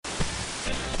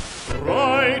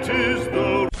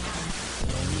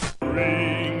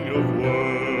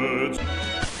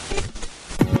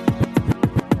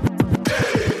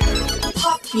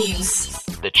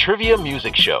trivia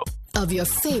music show of your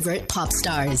favorite pop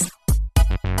stars.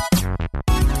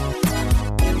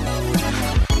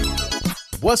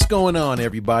 What's going on,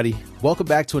 everybody? Welcome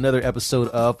back to another episode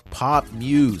of Pop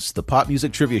Muse, the pop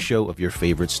music trivia show of your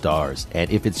favorite stars.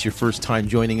 And if it's your first time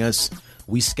joining us,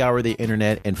 we scour the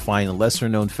internet and find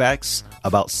lesser-known facts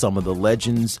about some of the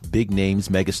legends, big names,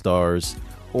 megastars,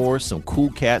 or some cool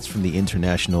cats from the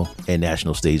international and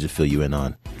national stage to fill you in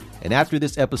on. And after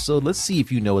this episode, let's see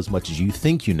if you know as much as you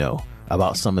think you know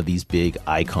about some of these big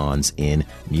icons in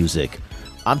music.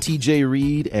 I'm TJ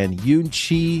Reed, and Yoon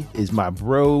Chi is my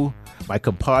bro, my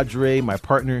compadre, my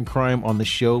partner in crime on the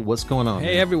show. What's going on?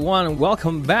 Hey, everyone.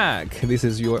 Welcome back. This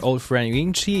is your old friend,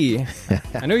 Yoon Chi.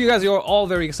 I know you guys are all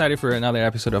very excited for another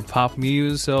episode of Pop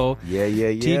Muse. So, Yeah.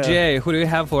 TJ, who do you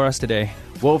have for us today?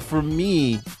 Well, for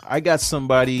me, I got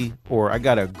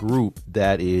a group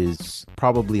that is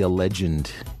probably a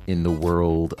legend in the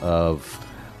world of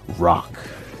rock.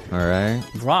 All right.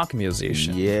 Rock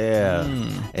musician. Yeah.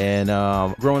 And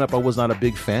growing up, I was not a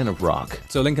big fan of rock.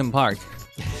 So, Linkin Park.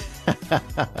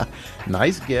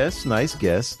 Nice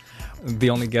guess.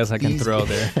 The only guess I can throw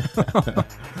there.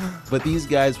 But these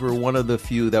guys were one of the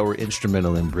few that were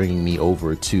instrumental in bringing me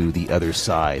over to the other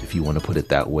side, if you want to put it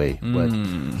that way. But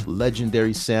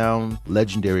legendary sound,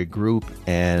 legendary group,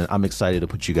 and I'm excited to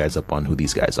put you guys up on who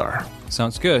these guys are.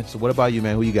 Sounds good. So what about you,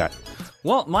 man? Who you got?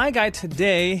 Well, my guy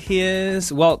today, he is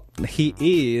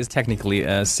technically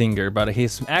a singer, but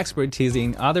his expertise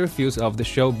in other fields of the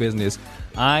show business,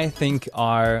 I think,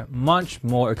 are much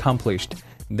more accomplished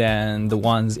than the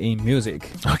ones in music.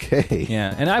 Okay.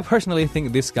 Yeah, and I personally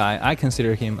think this guy, I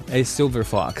consider him a silver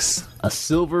fox. A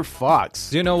silver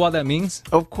fox. Do you know what that means?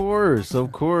 Of course.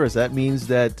 That means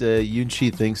that Yoon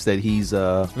Chi thinks that he's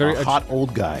a hot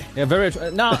old guy. Yeah, very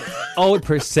not old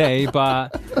per se,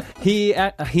 but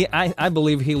I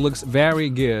believe he looks very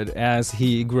good as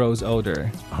he grows older.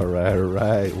 All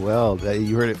right. Well,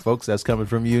 you heard it, folks. That's coming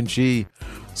from Yoon Chi.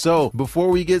 So before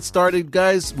we get started,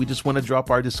 guys, we just want to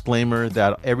drop our disclaimer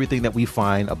that everything that we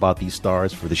find about these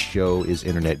stars for the show is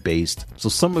internet-based. So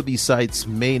some of these sites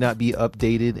may not be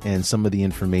updated and some of the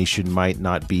information might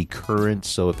not be current.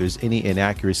 So if there's any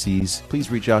inaccuracies,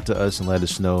 please reach out to us and let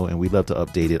us know, and we'd love to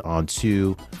update it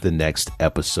onto the next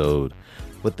episode.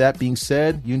 With that being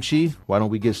said, Yoon Chi, why don't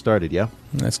we get started, yeah?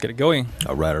 Let's get it going.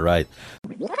 All right.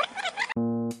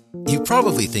 You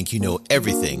probably think you know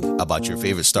everything about your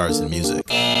favorite stars in music.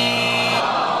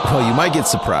 Well, you might get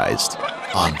surprised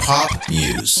on Pop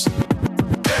Muse,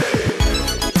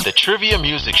 the trivia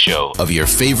music show of your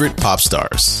favorite pop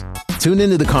stars. Tune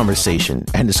into the conversation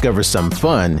and discover some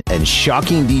fun and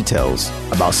shocking details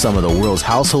about some of the world's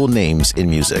household names in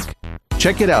music.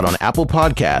 Check it out on Apple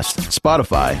Podcasts,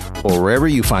 Spotify, or wherever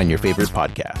you find your favorite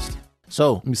podcast.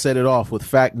 So let me set it off with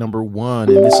fact number 1,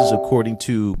 and this is according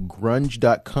to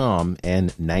grunge.com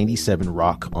and 97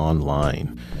 Rock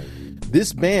Online.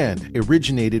 This band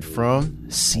originated from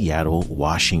Seattle,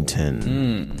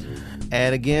 Washington.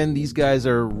 And again, these guys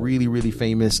are really, really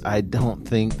famous. I don't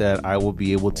think that I will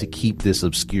be able to keep this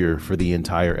obscure for the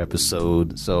entire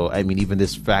episode. So, I mean, even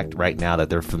this fact right now that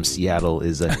they're from Seattle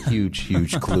is a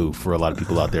huge clue for a lot of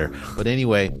people out there. But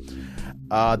anyway,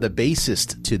 the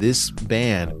bassist to this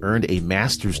band earned a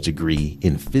master's degree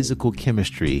in physical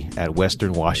chemistry at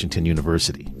Western Washington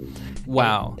University.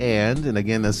 Wow. And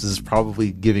again, this is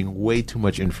probably giving way too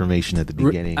much information at the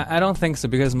beginning. I don't think so,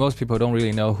 because most people don't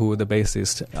really know who the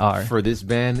bassists are. For this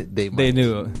band, they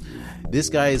knew. This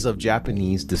guy is of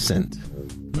Japanese descent.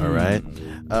 All right.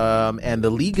 And the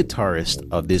lead guitarist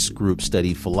of this group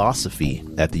studied philosophy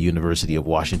at the University of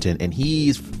Washington, and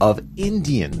he's of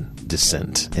Indian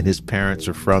descent, and his parents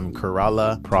are from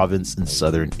Kerala province in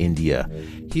southern India.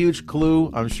 Huge clue.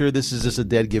 I'm sure this is just a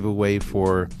dead giveaway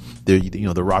for the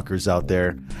rockers out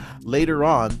there. Later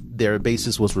on, their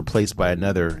bassist was replaced by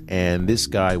another, and this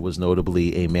guy was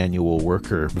notably a manual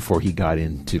worker before he got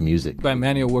into music. By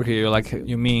manual worker,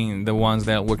 you mean the ones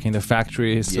that work in the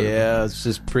factories? Yeah, it's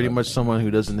just pretty much someone who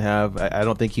doesn't have, I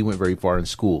don't think he went very far in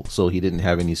school, so he didn't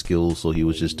have any skills, so he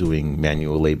was just doing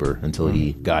manual labor until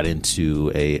he got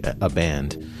into a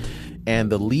band.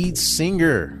 And the lead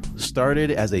singer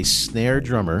started as a snare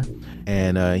drummer,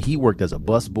 and he worked as a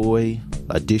busboy,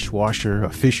 a dishwasher, a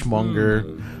fishmonger,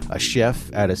 a chef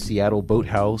at a Seattle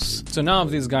boathouse. So none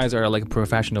of these guys are like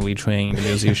professionally trained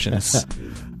musicians.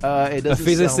 A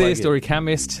physicist or a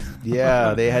chemist.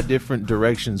 Yeah, they had different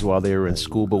directions while they were in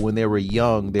school, but when they were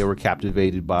young, they were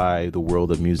captivated by the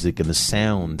world of music and the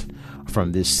sound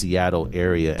from this Seattle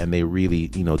area, and they really,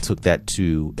 took that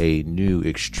to a new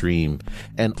extreme.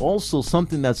 And also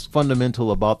something that's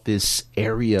fundamental about this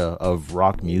area of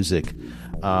rock music,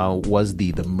 was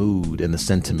the mood and the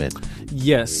sentiment.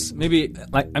 Yes, maybe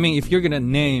if you're gonna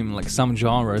name like some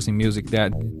genres in music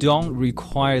that don't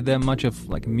require that much of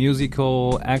like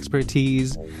musical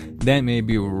expertise, then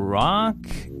maybe rock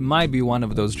might be one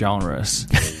of those genres.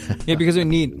 Yeah, because we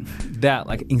need that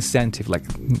like incentive, like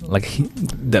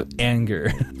the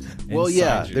anger. Well,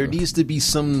 yeah, you. there needs to be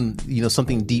some,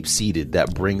 something deep seated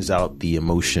that brings out the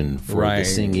emotion for the Right.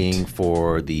 singing,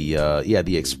 for the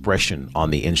expression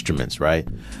on the instruments, right?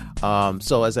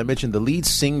 So as I mentioned, the lead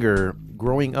singer,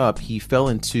 growing up, he fell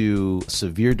into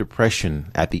severe depression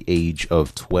at the age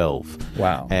of 12.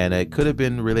 Wow. And it could have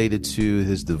been related to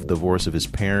his divorce of his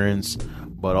parents,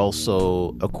 but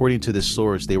also, according to this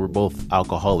source, they were both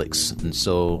alcoholics. And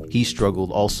so he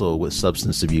struggled also with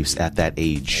substance abuse at that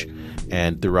age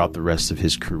and throughout the rest of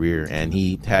his career. And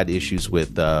he had issues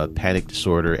with panic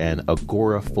disorder and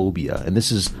agoraphobia. And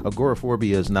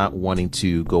agoraphobia is not wanting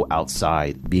to go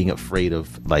outside, being afraid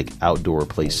of like outdoor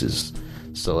places.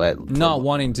 So Not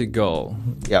wanting to go.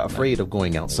 Yeah, afraid of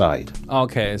going outside.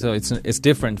 Okay, so it's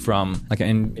different from like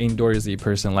an indoorsy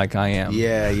person like I am.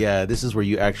 Yeah. This is where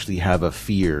you actually have a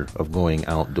fear of going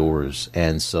outdoors.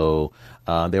 And so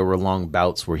there were long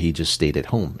bouts where he just stayed at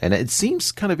home. And it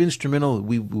seems kind of instrumental.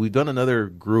 We've done another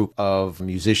group of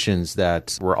musicians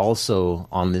that were also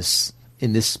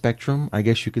in this spectrum, I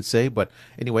guess you could say. But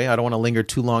anyway, I don't want to linger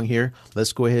too long here.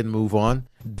 Let's go ahead and move on.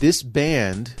 This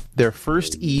band, their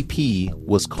first EP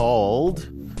was called,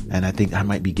 and I think I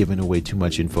might be giving away too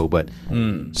much info, but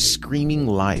Screaming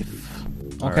Life.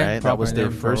 Okay, All right, that was their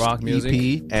name for first rock music.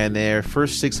 EP, and their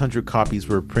first 600 copies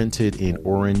were printed in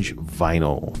orange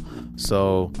vinyl.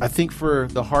 So I think for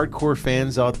the hardcore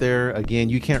fans out there, again,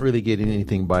 you can't really get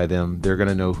anything by them. They're going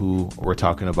to know who we're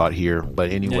talking about here. But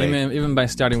anyway. Yeah, even by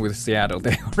starting with Seattle,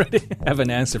 they already have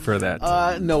an answer for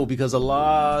that. No, because a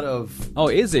lot of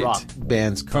is it? rock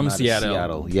bands come From out Seattle? of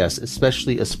Seattle. Yes,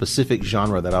 especially a specific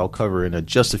genre that I'll cover in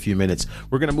just a few minutes.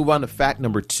 We're going to move on to fact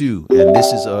number 2. And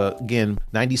this is, again,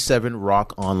 97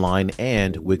 Rock Online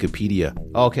and Wikipedia.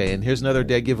 Okay, and here's another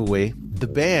dead giveaway. The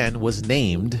band was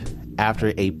named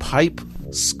after a pipe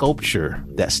sculpture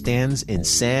that stands in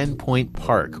Sandpoint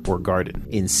Park or Garden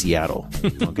in Seattle.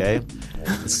 Okay?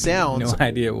 The sounds, No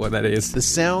idea what that is. the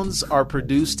sounds are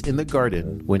produced in the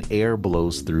garden when air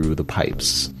blows through the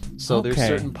pipes. So there's Okay.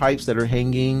 certain pipes that are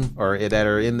hanging or that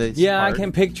are in the Yeah, park, I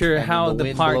can picture and how then the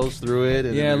wind park blows through it.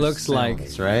 And Yeah, then it there's looks like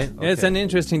sounds, right. It's an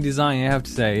interesting design, I have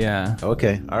to say. Yeah,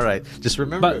 Okay, all right. Just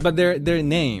remember but their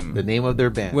name the name of their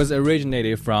band was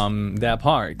originated from that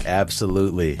park.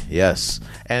 Absolutely, yes.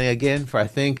 And again, I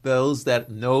think those that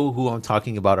know who I'm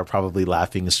talking about are probably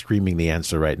laughing and screaming the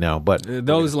answer right now. But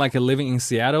Those like living in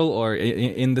Seattle or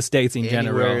in the States in anywhere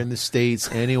general. in the States,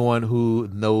 anyone who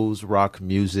knows rock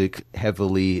music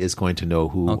heavily is going to know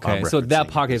who I'm Okay, so that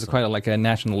referencing. park is quite like a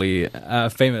nationally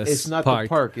famous It's not park. the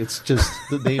park. It's just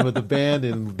the name of the band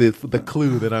and the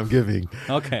clue that I'm giving.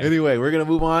 Okay. Anyway, we're going to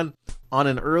move on. On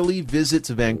an early visit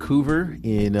to Vancouver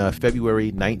in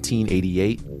February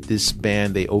 1988, this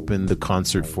band, they opened the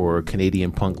concert for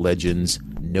Canadian punk legends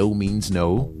No Means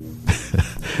No.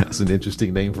 That's an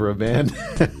interesting name for a band.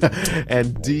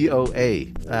 And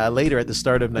DOA. Later, at the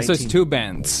start of So it's two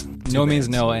bands. No Means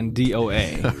No and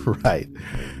DOA. Right.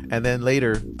 And then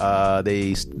later,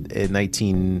 in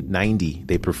 1990,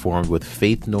 they performed with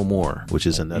Faith No More, which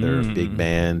is another big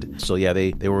band. So yeah,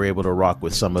 they were able to rock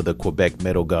with some of the Quebec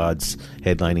metal gods,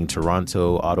 headlining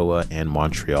Toronto, Ottawa, and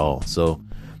Montreal. So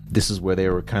this is where they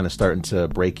were kind of starting to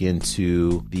break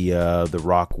into the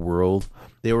rock world.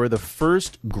 They were the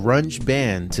first grunge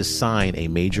band to sign a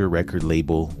major record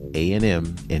label, A&M,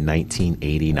 in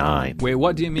 1989. Wait,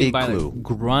 what do you mean Big by clue.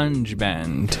 grunge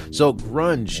band? So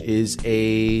grunge is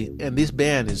and this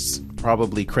band is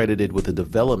probably credited with the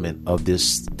development of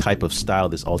this type of style,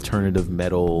 this alternative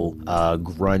metal,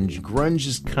 grunge. Grunge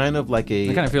is kind of like I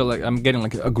kind of feel like I'm getting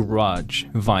like a garage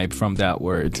vibe from that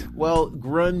word. well,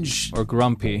 grunge Or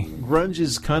grumpy.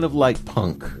 is kind of like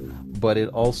punk, but it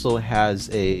also has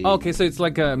Okay, so it's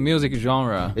like a music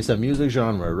genre. it's a music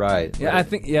genre, right? Yeah, I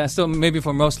think, so maybe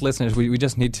for most listeners, we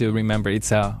just need to remember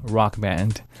it's a rock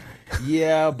band.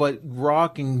 Yeah, but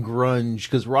rock and grunge,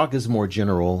 because rock is more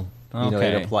general. You know,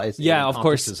 it Okay. applies. Yeah, it of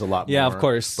course. encompasses a lot Yeah, more. of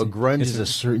course. But grunge is a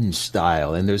certain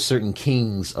style, and there's certain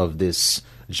kings of this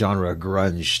genre,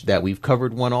 grunge, that we've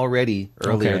covered one already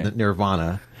earlier, Okay. than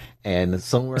Nirvana. And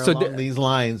somewhere So along these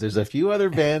lines, there's a few other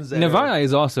bands that Nirvana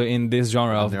is also in this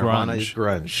genre of Nirvana grunge. is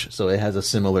grunge, so it has a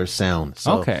similar sound.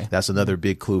 So Okay. that's another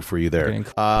big clue for you there.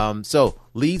 Okay. So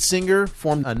lead singer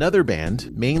formed another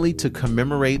band mainly to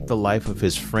commemorate the life of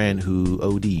his friend who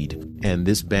OD'd. And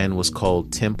this band was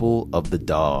called Temple of the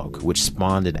Dog, which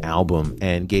spawned an album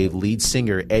and gave lead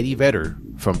singer Eddie Vedder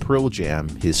from Pearl Jam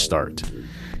his start.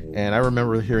 And I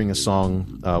remember hearing a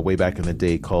song way back in the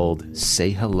day called Say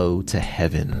Hello to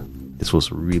Heaven. This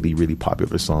was a really, really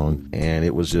popular song. And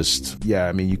it was just,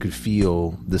 you could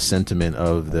feel the sentiment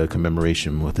of the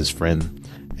commemoration with his friend.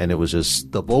 And it was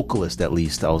just the vocalist, at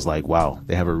least. I was like, wow,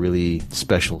 they have a really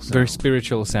special sound. Very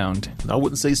spiritual sound. I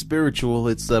wouldn't say spiritual.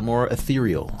 It's more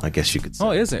ethereal, I guess you could say.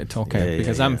 Oh, is it? Okay. Yeah,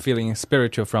 because yeah. I'm feeling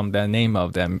spiritual from the name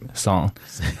of the song.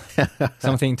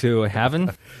 Something to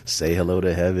heaven? Say hello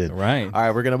to heaven. Right. All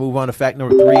right, we're going to move on to fact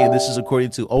number 3. And this is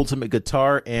according to Ultimate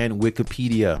Guitar and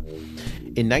Wikipedia.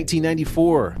 In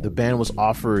 1994, the band was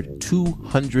offered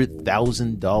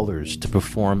 $200,000 to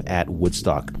perform at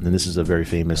Woodstock. And this is a very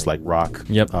famous rock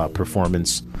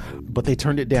performance. But they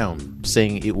turned it down,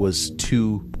 saying it was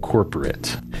too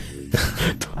corporate.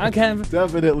 I can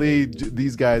Definitely,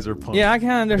 these guys are punks. Yeah, I can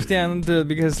understand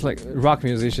because rock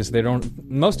musicians,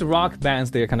 most rock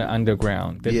bands, they're kind of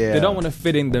underground. They don't want to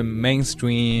fit in the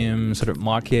mainstream sort of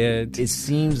market. It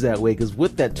seems that way because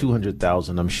with that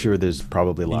 200,000, I'm sure there's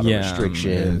probably a lot of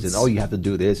restrictions and you have to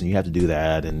do this and you have to do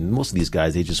that. And most of these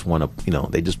guys, they just want to,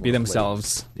 they just be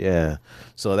themselves. Yeah.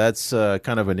 So that's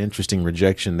kind of an interesting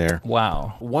rejection there.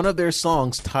 Wow. One of their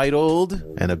songs titled,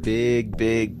 and a big,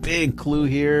 big, big clue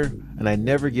here, and I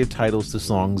never give titles to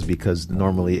songs because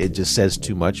normally it just says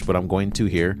too much, but I'm going to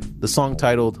here. The song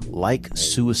titled Like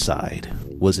Suicide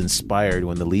was inspired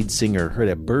when the lead singer heard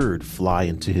a bird fly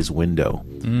into his window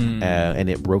and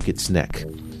it broke its neck.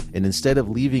 And instead of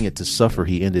leaving it to suffer,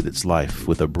 he ended its life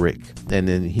with a brick. And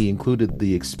then he included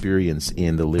the experience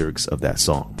in the lyrics of that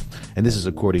song. And this is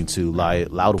according to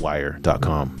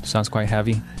Loudwire.com. Sounds quite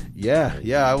heavy. Yeah.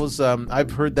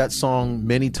 I've heard that song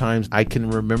many times. I can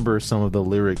remember some of the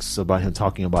lyrics about him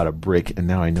talking about a brick, and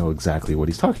now I know exactly what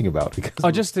he's talking about.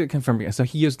 Just to confirm, so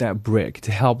he used that brick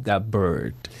to help that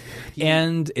bird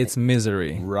end its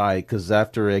misery. Right, because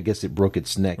after, I guess, it broke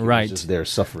its neck, it was just there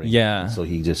suffering. Yeah. So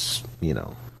he just,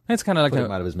 It's kind of like put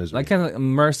him out of his misery. a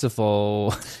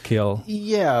merciful kill.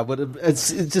 Yeah, but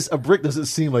it's just a brick doesn't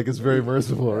seem like it's very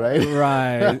merciful, right?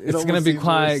 Right. It's going to be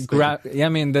quite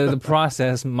the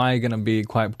process might going to be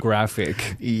quite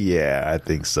graphic. Yeah, I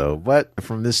think so. But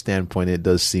from this standpoint, it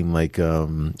does seem like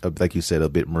you said, a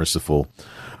bit merciful.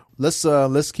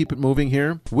 Let's keep it moving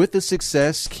here. With the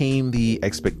success came the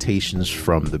expectations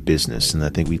from the business, and I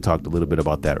think we talked a little bit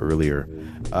about that earlier.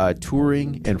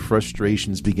 Touring and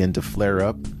frustrations began to flare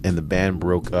up, and the band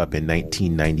broke up in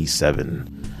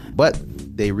 1997. But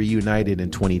they reunited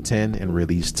in 2010 and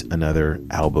released another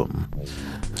album.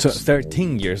 So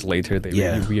 13 years later, they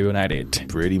reunited.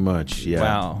 Pretty much, yeah.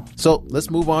 Wow. So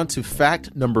let's move on to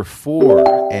fact number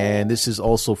 4. And this is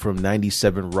also from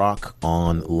 97 Rock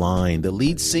Online. The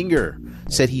lead singer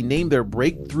said he named their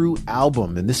breakthrough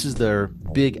album, and this is their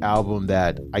big album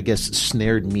that I guess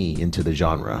snared me into the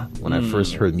genre when I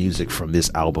first heard music from this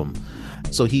album.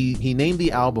 So he named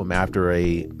the album after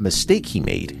a mistake he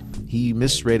made. He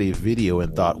misread a video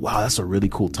and thought, wow, that's a really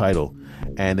cool title.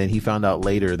 And then he found out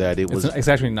later that it's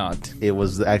actually not. It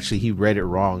was actually, he read it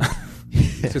wrong.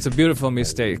 So it's a beautiful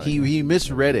mistake. He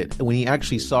misread it. When he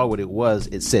actually saw what it was,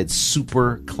 it said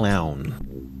Super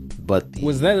Clown. But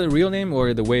was that the real name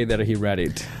or the way that he read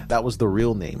it? That was the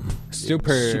real name.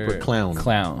 Super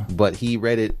Clown. But he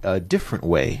read it a different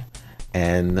way.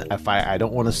 And if I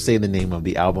don't want to say the name of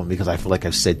the album because I feel like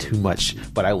I've said too much,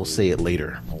 but I will say it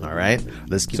later. All right,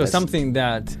 let's keep. So something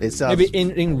that it sounds, maybe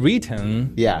in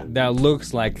written, that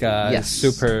looks like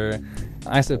super.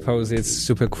 I suppose it's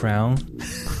Super Crown.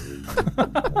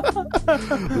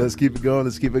 Let's keep it going.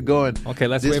 Okay,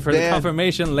 let's wait for the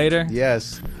confirmation later.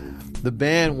 Yes. The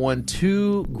band won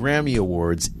 2 Grammy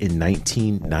Awards in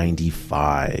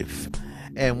 1995.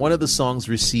 And one of the songs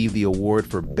received the award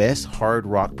for Best Hard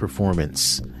Rock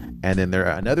Performance. And then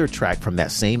another track from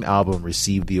that same album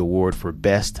received the award for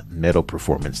Best Metal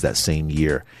Performance that same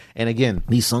year. And again,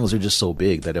 these songs are just so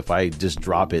big that if I just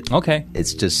drop it,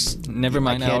 it's just... Never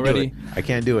mind, I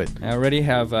can't do it. I already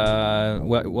have,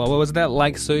 what was that?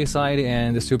 Like Suicide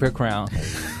and the Super Crown.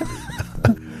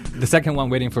 The second one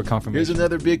waiting for confirmation. Here's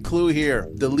another big clue here.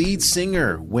 The lead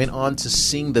singer went on to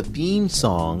sing the theme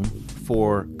song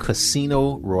for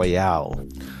Casino Royale.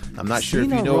 I'm not sure if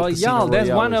you know Casino Royale. That's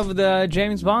Royale one is. of the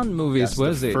James Bond movies, That's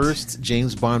was the it? first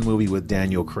James Bond movie with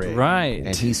Daniel Craig. Right.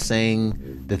 And he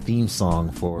sang the theme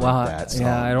song for that song.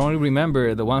 Yeah, I only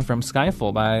remember the one from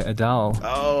Skyfall by Adele.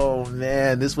 Oh,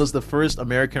 man. This was the first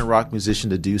American rock musician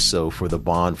to do so for the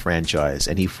Bond franchise.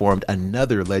 And he formed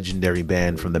another legendary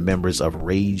band from the members of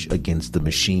Rage Against the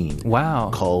Machine. Wow.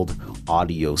 Called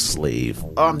Audio Slave.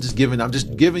 Oh, I'm just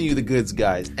giving you the goods,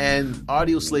 guys. And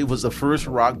Audio Slave was the first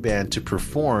rock band to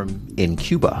perform in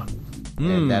Cuba.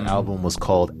 And that album was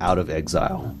called Out of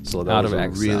Exile. So that was a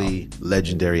really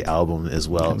legendary album as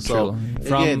well. So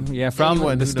from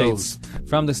the States.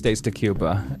 From the States to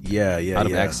Cuba. Out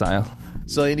of Exile.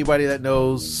 So anybody that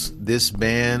knows this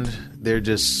band, they're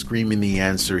just screaming the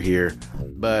answer here.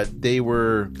 But they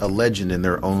were a legend in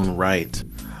their own right.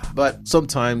 But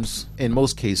sometimes, in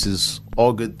most cases,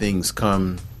 all good things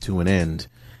come to an end.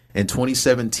 In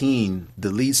 2017, the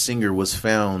lead singer was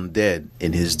found dead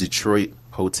in his Detroit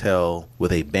hotel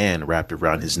with a band wrapped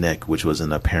around his neck, which was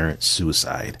an apparent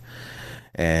suicide.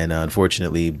 And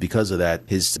unfortunately, because of that,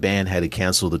 his band had to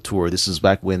cancel the tour. This is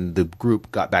back when the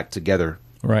group got back together.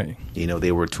 Right. You know,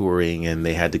 they were touring and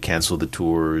they had to cancel the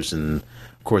tours. And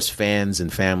of course, fans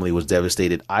and family was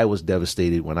devastated. I was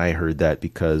devastated when I heard that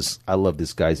because I love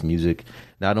this guy's music.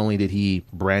 Not only did he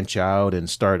branch out and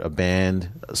start a band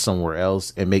somewhere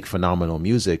else and make phenomenal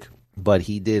music, but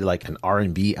he did like an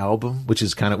R&B album, which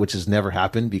has never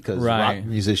happened because rock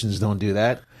musicians don't do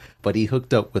that. But he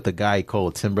hooked up with a guy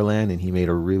called Timberland and he made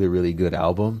a really, really good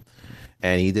album.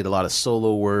 And he did a lot of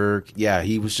solo work. Yeah,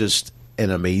 he was just an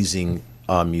amazing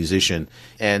musician.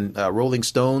 And Rolling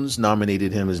Stones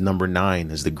nominated him as number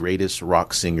 9 as the greatest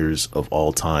rock singers of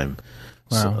all time.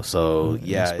 Wow. So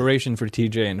yeah. Inspiration for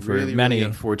TJ and for really, many. Really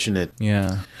unfortunate.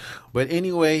 Yeah. But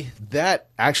anyway, that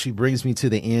actually brings me to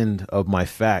the end of my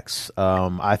facts.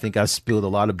 I think I spilled a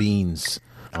lot of beans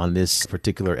on this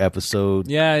particular episode.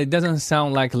 Yeah, it doesn't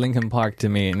sound like Linkin Park to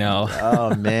me, no.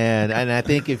 Oh, man. And I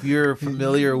think if you're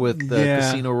familiar with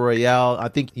Casino Royale, I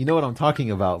think you know what I'm talking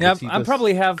about. Yeah, I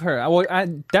probably have heard. Well, I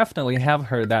definitely have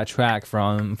heard that track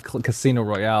from Casino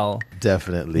Royale.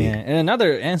 Definitely. Yeah. And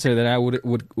another answer that I would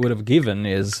have given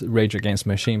is Rage Against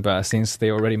the Machine, but since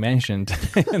they already mentioned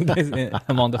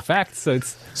among the facts, so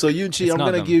it's... So, Yunchi, I'm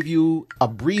going to give you a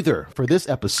breather for this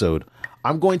episode.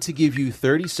 I'm going to give you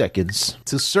 30 seconds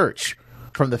to search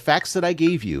from the facts that I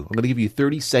gave you. I'm going to give you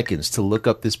 30 seconds to look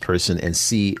up this person and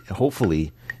see,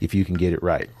 hopefully, if you can get it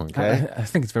right. Okay? I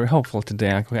think it's very helpful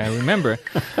today. I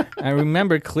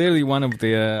remember clearly one of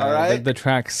the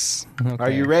tracks. Okay. Are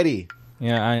you ready?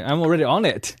 Yeah, I'm already on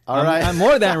it. All right. I'm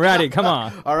more than ready. Come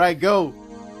on. All right, go.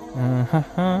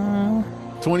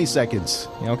 20 seconds.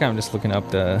 Yeah, okay, I'm just looking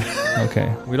up the...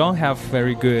 Okay. We don't have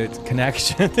very good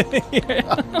connection here.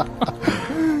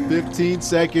 15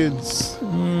 seconds.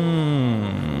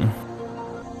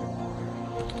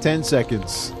 10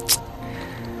 seconds.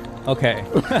 Okay.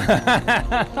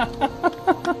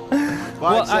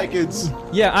 5 seconds.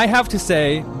 I have to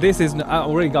say, this is... I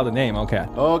already got the name, okay.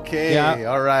 Okay, yeah,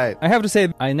 all right. I have to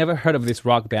say, I never heard of this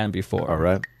rock band before. All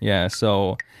right. Yeah,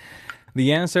 so...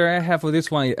 The answer I have for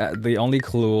this one, the only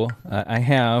clue I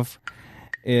have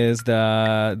is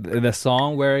the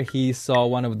song where he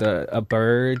saw a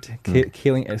bird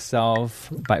killing itself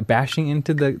by bashing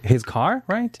into his car,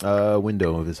 right?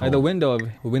 Window of his home. The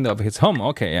window of his home.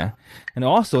 Okay, yeah. And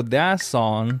also that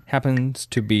song happens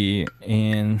to be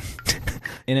in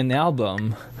an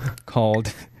album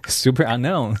called Super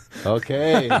Unknown.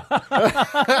 Okay.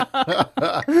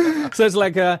 So it's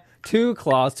like two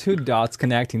dots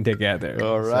connecting together.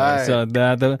 All right. So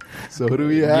who do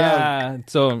we have? Yeah.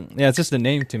 So it's just the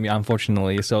name to me,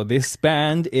 unfortunately. So this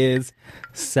band is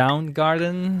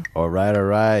Soundgarden. All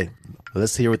right.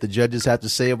 Let's hear what the judges have to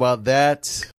say about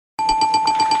that.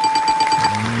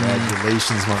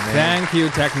 Congratulations, my man. Thank you,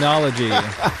 technology.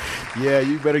 Yeah,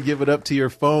 you better give it up to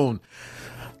your phone.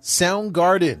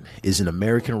 Soundgarden is an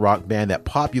American rock band that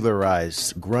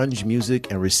popularized grunge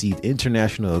music and received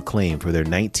international acclaim for their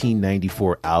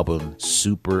 1994 album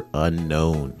Super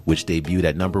Unknown, which debuted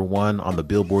at number 1 on the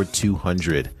Billboard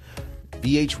 200.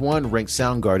 VH1 ranked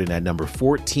Soundgarden at number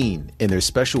 14 in their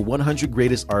special 100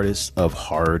 Greatest Artists of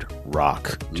Hard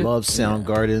Rock. Love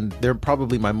Soundgarden. They're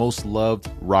probably my most loved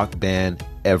rock band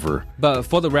ever. But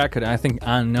for the record, I think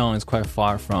Unknown is quite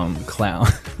far from Clown.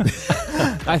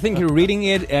 I think you're reading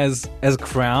it as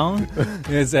Crown,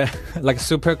 is like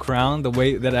Super Crown, the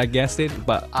way that I guessed it.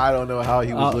 But I don't know how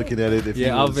he was looking at it. If he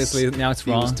was, obviously now it's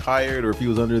wrong. He was tired, or if he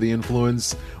was under the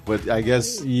influence. But I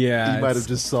guess he might have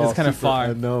just saw it's kind of far.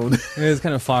 Unknown. It's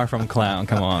kind of far from Clown.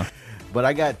 Come on. But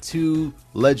I got 2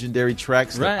 legendary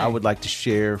tracks that I would like to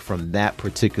share from that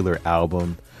particular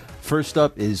album. First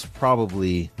up is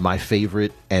probably my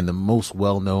favorite and the most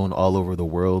well-known all over the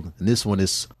world. And this one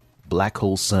is Black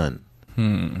Hole Sun.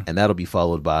 And that'll be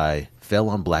followed by Fell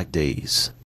on Black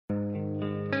Days.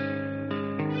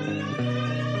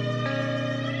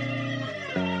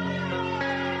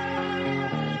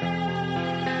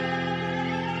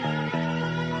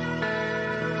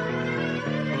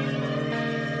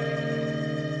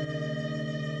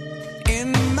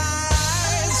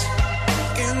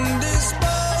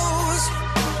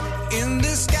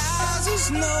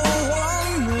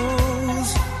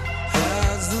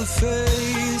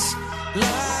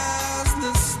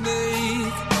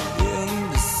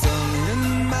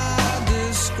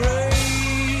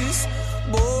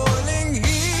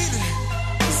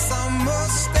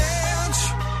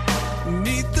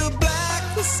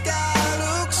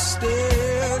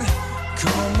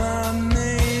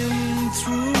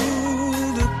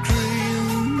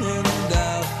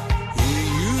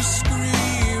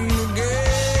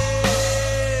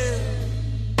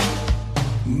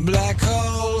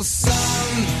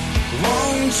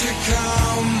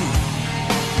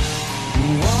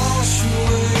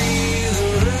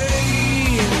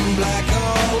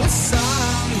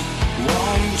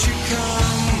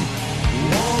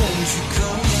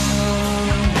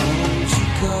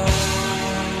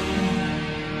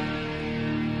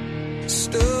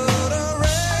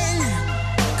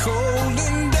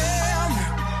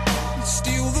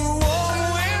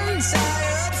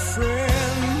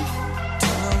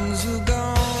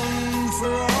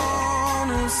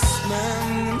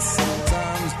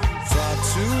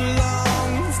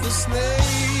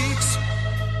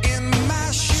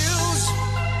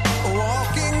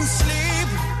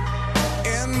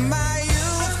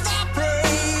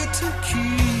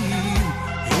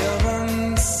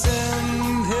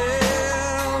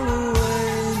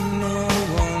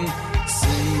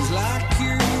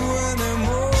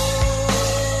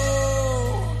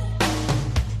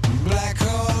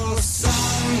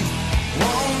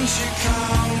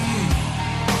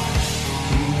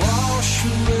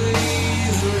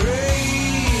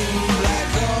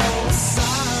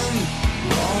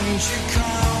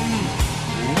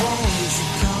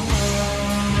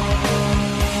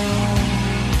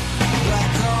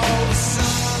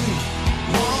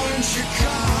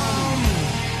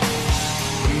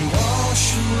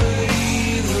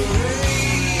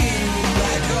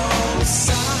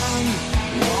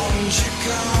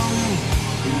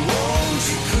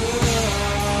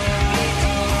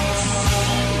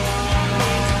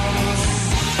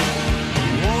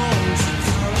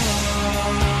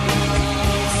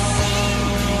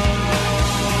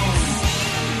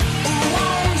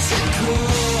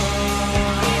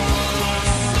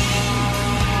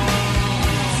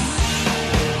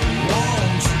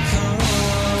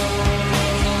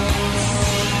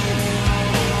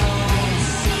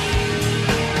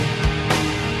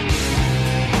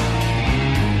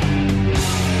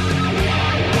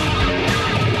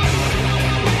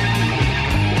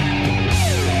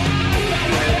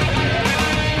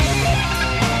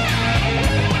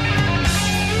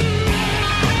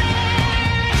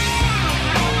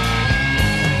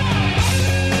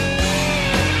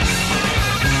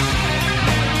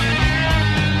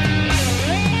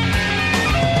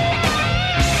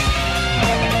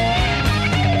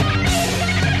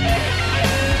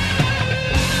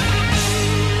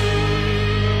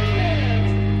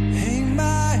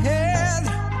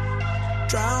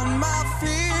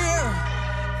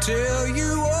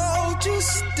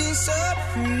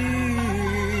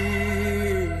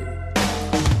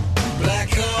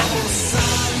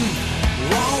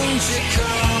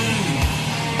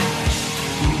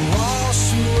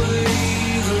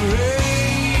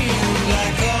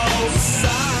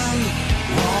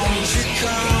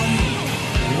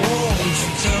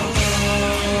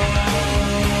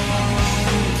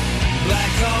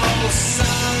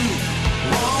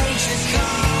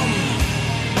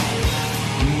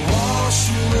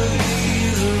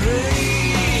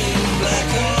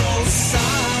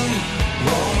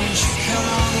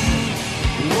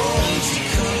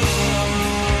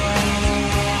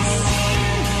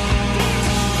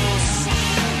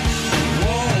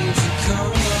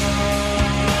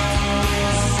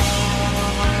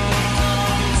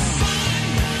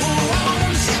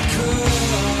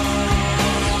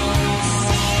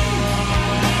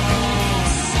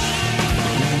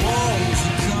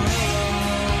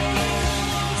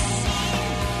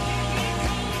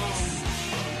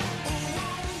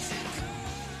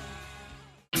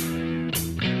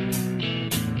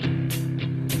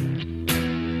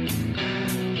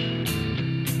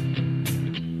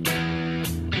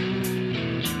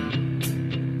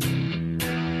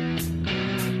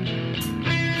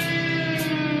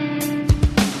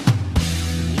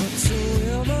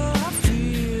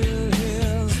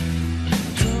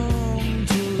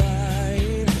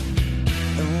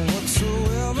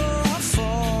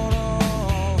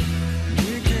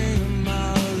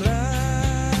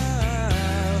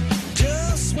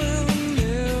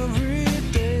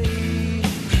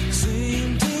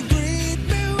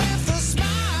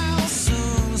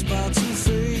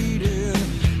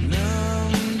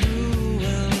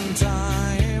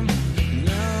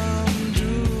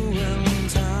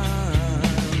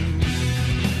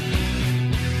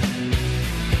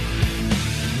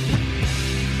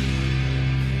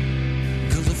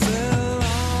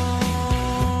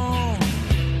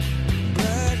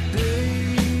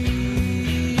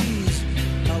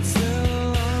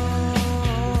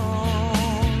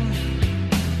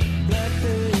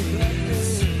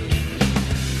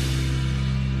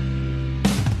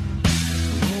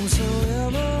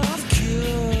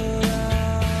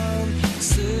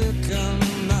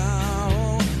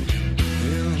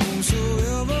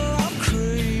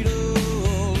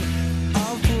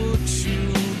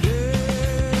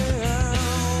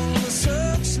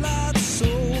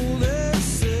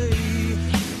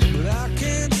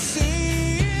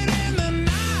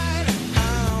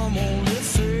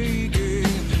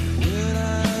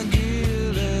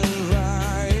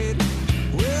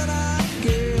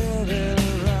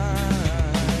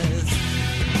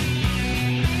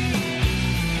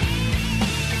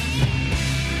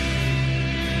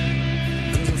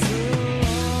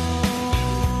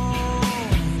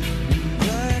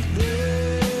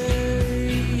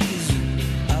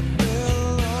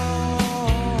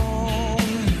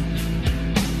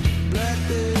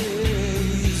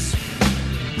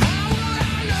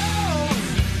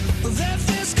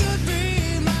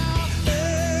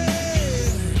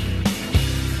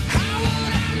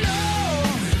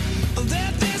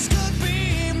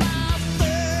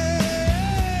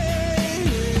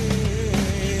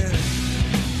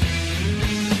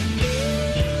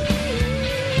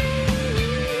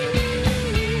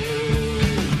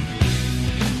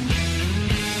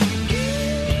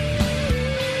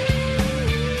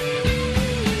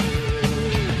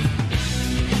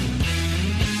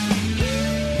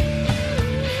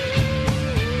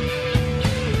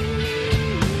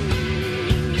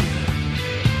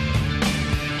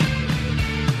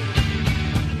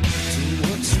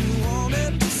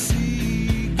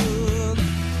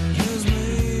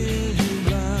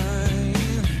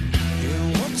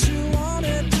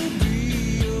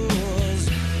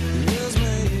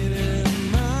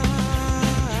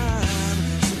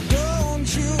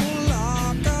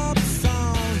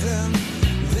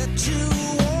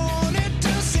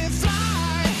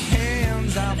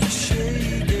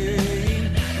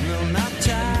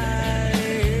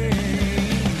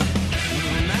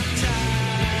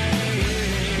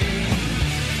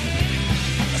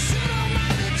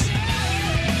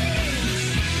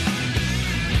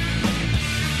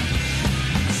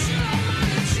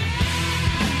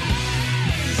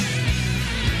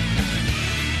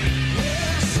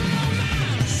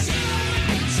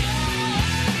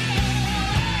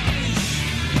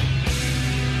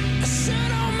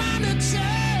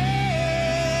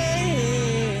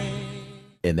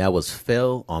 And that was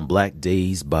Fell on Black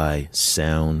Days by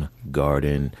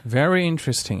Soundgarden. Very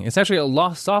interesting. It's actually a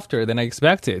lot softer than I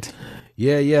expected.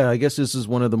 Yeah. I guess this is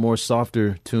one of the more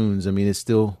softer tunes. I mean, it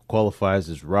still qualifies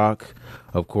as rock,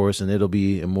 of course, and it'll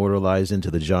be immortalized into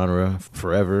the genre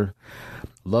forever.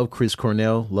 Love Chris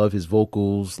Cornell. Love his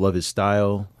vocals. Love his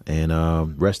style.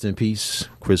 And rest in peace,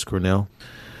 Chris Cornell.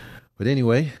 But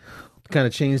anyway, kind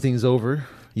of change things over.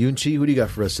 Yunchi, who do you got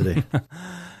for us today?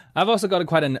 I've also got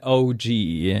quite an OG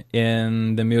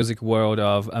in the music world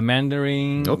of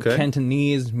Mandarin,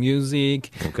 Cantonese music.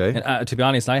 Okay. And to be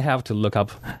honest, I have to look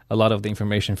up a lot of the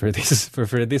information for this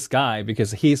for this guy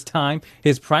because his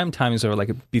prime times are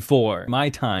like before my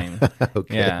time.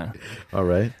 Okay. Yeah. All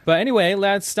right. But anyway,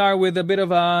 let's start with a bit of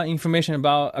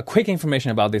quick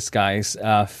information about this guy's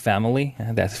family.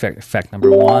 That's fact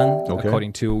number one,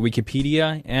 according to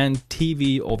Wikipedia and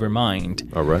TV Over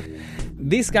Mind. All right.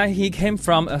 This guy, he came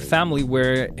from a family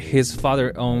where his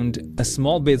father owned a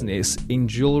small business in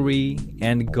jewelry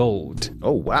and gold.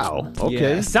 Oh, wow.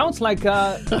 Okay. Yeah, sounds like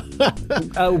a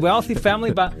wealthy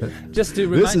family, but just to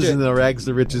remind you... This isn't the rags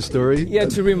to riches story. Yeah,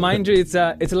 to remind you, it's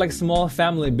like a small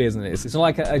family business. It's not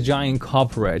like a giant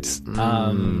corporate.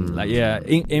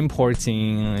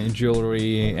 Importing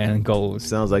jewelry and gold.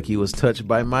 Sounds like he was touched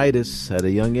by Midas at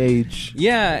a young age.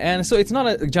 Yeah, and so it's not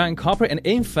a giant corporate. And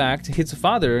in fact, his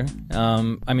father...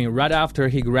 right after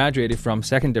he graduated from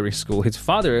secondary school, his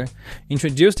father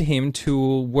introduced him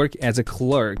to work as a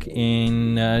clerk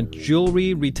in a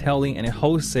jewelry retailing and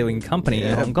wholesaling company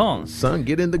in Hong Kong. Son,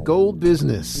 get in the gold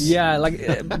business. Yeah,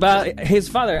 but his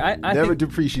father, I never think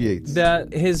depreciates.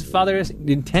 That his father's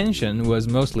intention was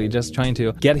mostly just trying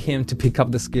to get him to pick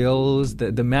up the skills,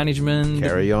 the management.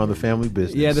 Carry on the family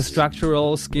business. Yeah, the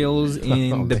structural skills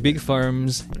in the big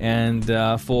firms and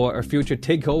for a future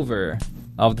takeover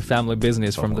of the family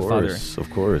business from the father. Of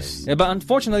course. Yeah, but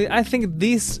unfortunately, I think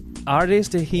this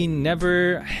artist, he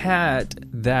never had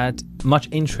that much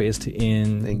interest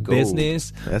in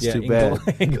business. That's too bad.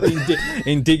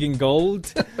 In digging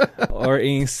gold or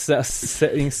in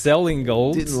selling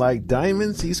gold. Didn't like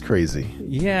diamonds? He's crazy.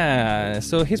 Yeah,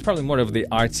 so he's probably more of the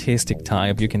artistic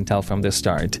type, you can tell from the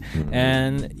start. Mm-hmm.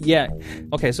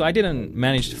 And so I didn't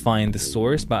manage to find the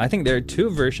source, but I think there are two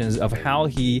versions of how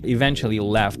he eventually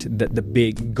left the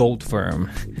big gold firm.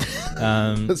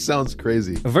 That sounds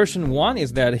crazy. Version one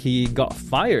is that he got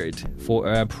fired for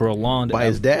a prolonged... By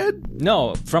his dad?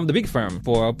 No, from the big firm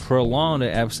for a prolonged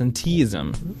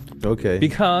absenteeism. Okay.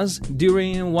 Because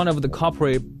during one of the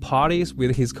corporate parties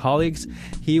with his colleagues,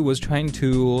 he was trying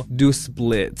to do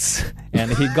splits and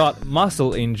he got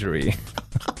muscle injury.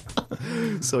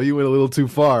 So he went a little too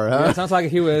far, huh? Yeah, it sounds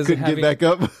like he was couldn't get back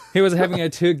up. He was having a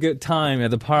too good time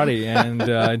at the party and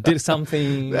did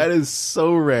something that is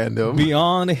so random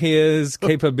beyond his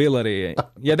capability.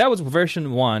 Yeah, that was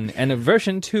version one, and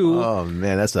version two. Oh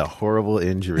man, that's a horrible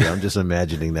injury. I'm just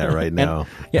imagining that right now.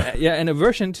 And a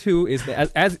version two is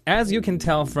that, as you can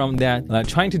tell from that,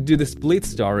 trying to do the split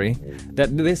story,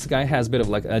 that this guy has a bit of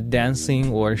like a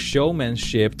dancing or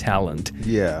showmanship talent.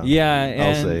 Yeah. And,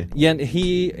 I'll say. Yeah,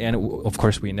 and of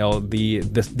course we know the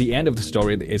end of the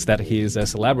story is that he's a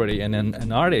celebrity and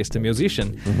an artist, a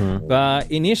musician. Mm-hmm.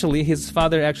 But initially, his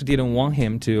father actually didn't want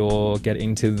him to get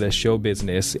into the show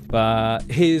business. But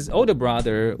his older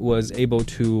brother was able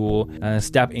to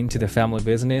step into the family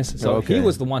business. So he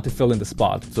was the one to fill in the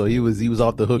spot. So he was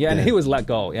off the hook. Yeah, then. And he was let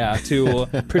go. Yeah, to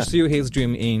pursue his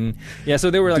dream in. Yeah,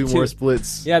 so there were like two more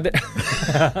splits. Yeah, but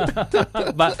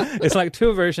it's like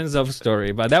two versions of the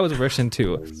story. But that was version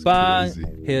two. But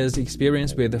his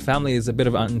experience with the family is a bit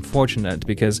of unfortunate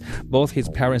because both his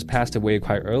parents passed away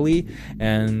quite early,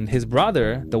 and his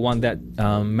brother, the one that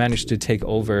managed to take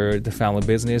over the family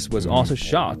business, was also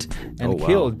shot and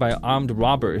killed by armed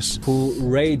robbers who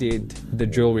raided the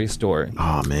jewelry store.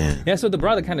 Oh man. Yeah, so the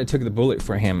brother kind of took the bullet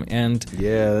for him, and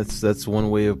yeah, that's one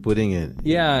way of putting it.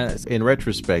 Yeah. In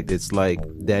retrospect, it's like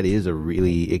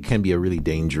it can be a really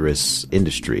dangerous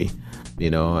industry. You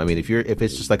know, I mean, if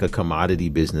it's just like a commodity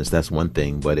business, that's one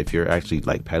thing. But if you're actually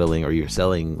like peddling or you're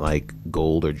selling like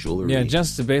gold or jewelry, yeah,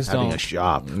 just based having on a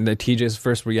shop, the TJ's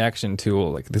first reaction to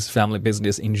like this family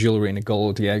business in jewelry and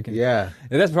gold, yeah,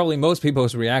 that's probably most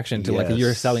people's reaction to like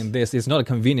you're selling this. It's not a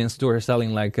convenience store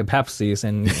selling like Pepsis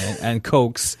and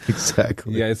Cokes.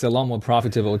 Exactly. Yeah, it's a lot more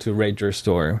profitable to raid your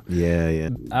store. Yeah.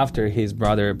 After his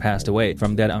brother passed away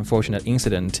from that unfortunate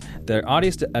incident, the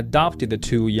artist adopted the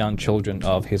two young children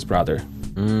of his brother.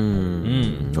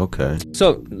 Okay.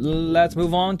 So let's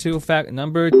move on to fact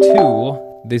number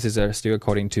 2. This is still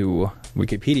according to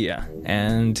Wikipedia.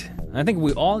 And I think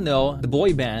we all know the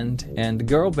boy band and the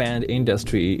girl band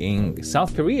industry in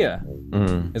South Korea.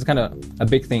 It's kind of a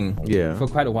big thing for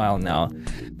quite a while now.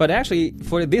 But actually,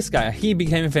 for this guy, he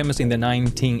became famous in the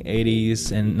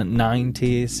 1980s and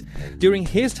 90s. During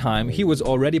his time, he was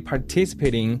already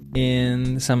participating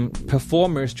in some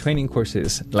performers training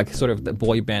courses, like sort of the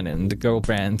boy band and the girl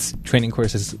band's training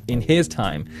courses in his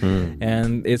time.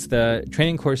 And it's the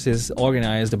training courses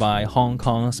organized by Hong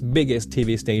Kong's biggest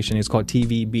TV station. It's called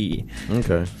TVB.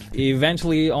 Okay. He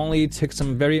eventually only took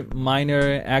some very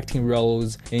minor acting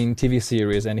roles in TV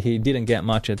series, and he didn't get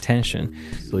much attention.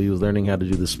 So he was learning how to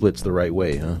do the splits the right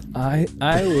way, huh?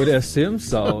 I would assume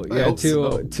so.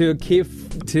 To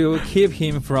keep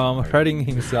him from hurting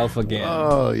himself again.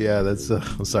 Oh yeah, that's.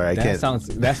 I'm sorry,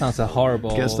 That sounds a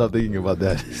horrible. Can't stop thinking about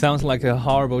that. Sounds like a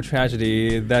horrible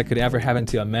tragedy that could ever happen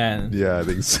to a man. Yeah, I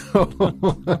think so.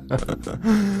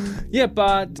 Yeah,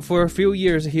 but for a few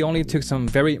years, he only took some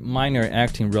very minor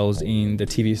acting roles in the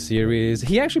TV series.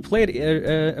 He actually played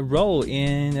a role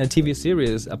in a TV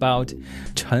series about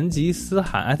Genghis Khan.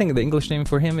 I think the English name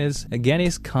for him is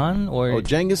Genghis Khan or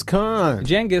Genghis Khan.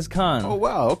 Genghis Khan. Oh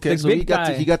wow, okay. The So big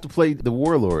he got to play the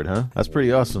warlord, huh? That's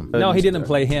pretty awesome. No, he didn't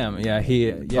play him.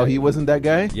 He wasn't that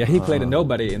guy? Yeah, he played a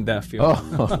nobody in that film.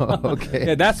 Oh, okay.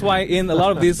 Yeah, that's why in a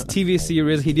lot of these TV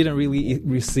series, he didn't really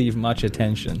receive much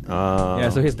attention. Yeah,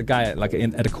 so he's the guy at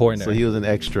the corner. So he was an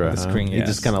extra. The screen, He yes.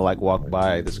 just kind of like walked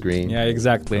by the screen. Yeah,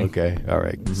 exactly. Okay, all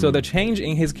right. So the change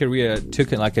in his career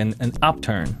took like an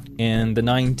upturn in the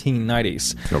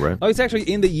 1990s. All right. Oh, it's actually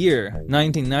in the year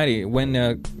 1990 when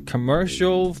a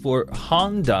commercial for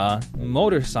Honda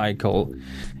motorcycle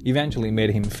eventually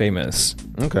made him famous.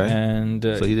 Okay. And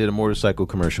So he did a motorcycle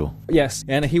commercial. yes,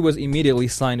 and he was immediately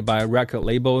signed by record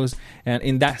labels. And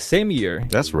in that same year,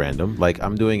 That's random. Like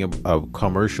I'm doing a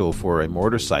commercial for a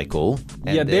motorcycle,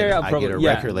 and Yeah, then they're I get a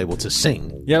yeah. record label to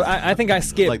sing. yeah, I think I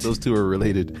skipped. Like those two are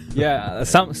related. Yeah,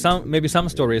 some maybe some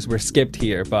stories were skipped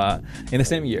here, but in the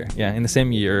same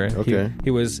year, Okay.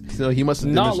 he was. So he must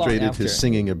have Not long demonstrated after. his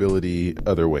singing ability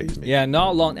other ways. maybe. Yeah,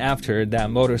 not long after that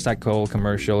motorcycle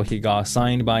commercial, he got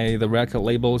signed by the record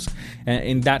labels. And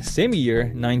in that same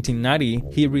year, 1990,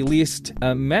 he released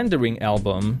a Mandarin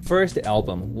album, first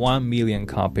album, 1 million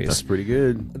copies. That's pretty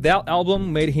good. That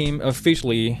album made him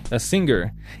officially a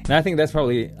singer. And I think that's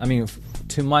probably,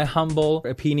 to my humble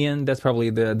opinion, that's probably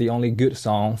the only good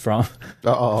song from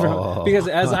because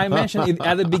as I mentioned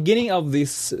at the beginning of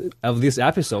this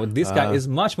episode, this guy is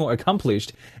much more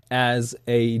accomplished as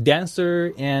a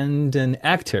dancer and an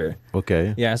actor.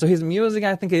 Okay. Yeah, so his music,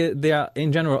 I think they are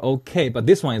in general okay, but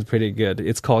this one is pretty good.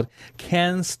 It's called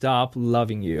Can't Stop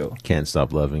Loving You. Can't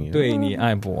stop loving you. 对你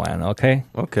爱不完, okay?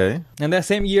 Okay. And that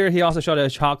same year, he also shot a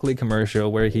chocolate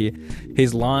commercial where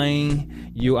his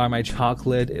line, "You are my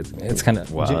chocolate," it's kind of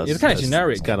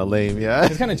generic. It's kind of lame, yeah.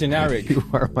 It's kind of generic. You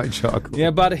are my chocolate.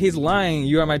 Yeah, but his line,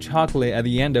 "You are my chocolate," at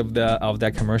the end of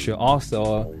that commercial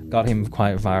also got him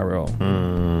quite viral.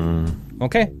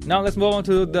 Okay, now let's move on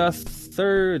to the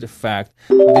third fact.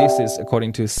 This is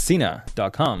according to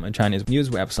Sina.com, a Chinese news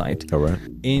website. All right.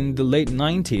 In the late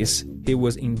 90s, he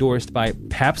was endorsed by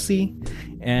Pepsi,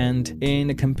 and in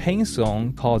a campaign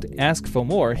song called Ask for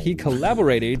More, he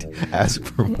collaborated. Ask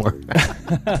for more.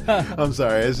 I'm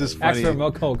sorry, it's just funny. Ask for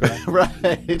more Coke, right?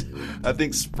 Right. I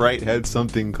think Sprite had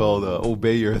something called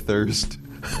Obey Your Thirst.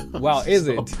 Wow, is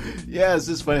it? Yeah, it's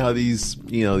just funny how these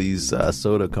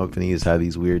soda companies have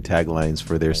these weird taglines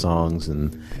for their songs,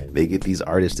 and they get these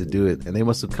artists to do it, and they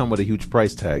must have come with a huge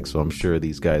price tag. So I'm sure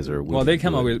these guys are. Well, they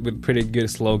come up with pretty good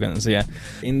slogans. Yeah,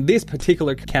 in this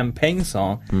particular campaign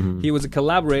song, he was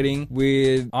collaborating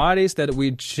with artists that we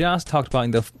just talked about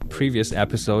in the previous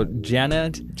episode,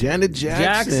 Janet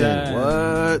Jackson.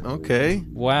 What? Okay.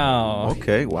 Wow.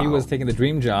 Okay. Wow. He was taking the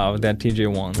dream job that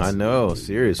TJ wants. I know.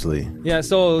 Seriously. Yeah.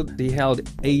 So he held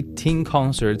 18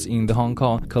 concerts in the Hong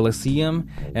Kong Coliseum,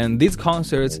 and these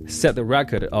concerts set the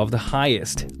record of the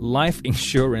highest life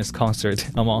insurance concert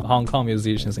among Hong Kong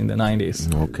musicians in the 90s.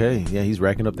 Okay, yeah, he's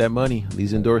racking up that money,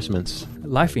 these endorsements.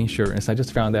 Life insurance, I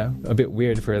just found that a bit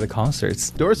weird for the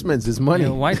concerts. Endorsements is money.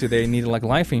 Why do they need like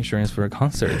life insurance for a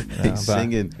concert? He's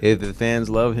singing. If the fans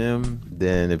love him,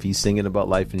 then if he's singing about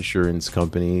life insurance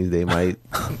companies, they might.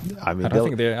 I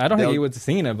don't think he was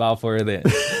singing about for the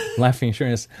life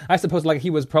insurance. I suppose like he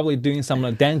was probably doing some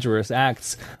dangerous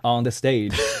acts on the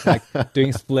stage, like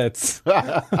doing splits.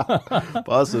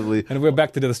 Possibly. And we're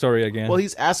back to the story again. Well,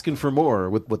 he's asking for more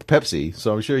with Pepsi,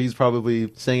 so I'm sure he's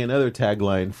probably saying another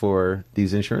tagline for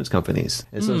these insurance companies.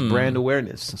 It says brand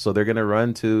awareness, so they're going to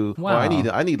run to. Wow.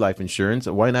 Well, I need life insurance.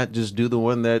 Why not just do the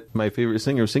one that my favorite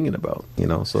singer is singing about?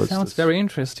 So Sounds very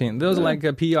interesting. There's like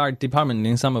a PR department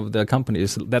in some of the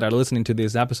companies that are listening to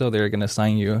this episode. They're going to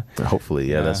sign you.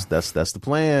 Hopefully, that's the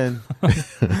plan.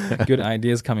 Good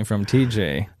ideas coming from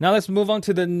TJ. Now let's move on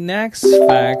to the next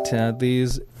fact. I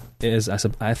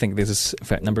think this is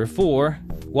fact number 4.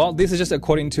 Well, this is just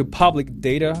according to public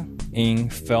data in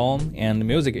film and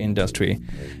music industry.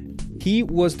 He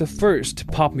was the first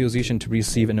pop musician to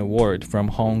receive an award from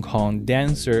Hong Kong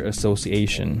Dancer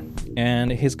Association.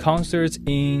 And his concerts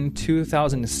in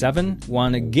 2007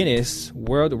 won a Guinness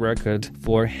World Record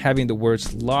for having the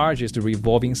world's largest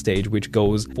revolving stage, which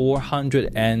goes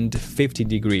 450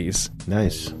 degrees.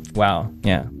 Nice. Wow.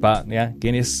 Yeah. But yeah,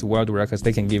 Guinness World Records,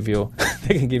 they can give you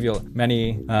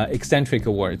many eccentric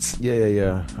awards.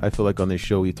 Yeah. I feel like on this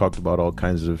show we talked about all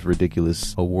kinds of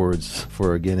ridiculous awards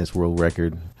for a Guinness World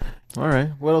Record. All right.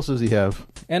 What else does he have?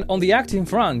 And on the acting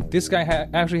front, this guy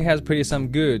actually has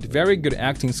very good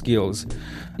acting skills.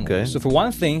 Okay. So for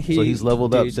one thing, he's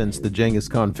leveled up since the Genghis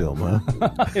Khan film, huh?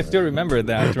 I still remember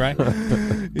that, right?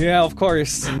 Yeah, of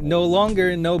course. No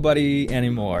longer nobody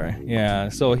anymore. Yeah.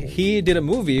 So he did a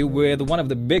movie with one of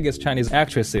the biggest Chinese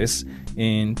actresses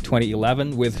in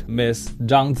 2011 with Miss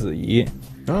Zhang Ziyi.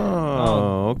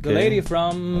 Oh, okay. The lady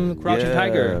from Crouching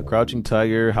Tiger. Crouching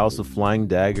Tiger, House of Flying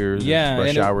Daggers,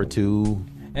 Rush Hour 2.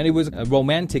 And it was a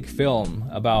romantic film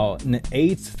about an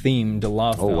AIDS-themed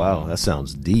love film. Oh, wow. That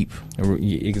sounds deep.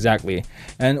 Exactly.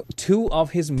 And 2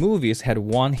 of his movies had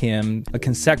won him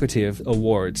consecutive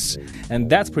awards. And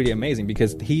that's pretty amazing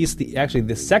because he's actually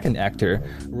the second actor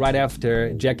right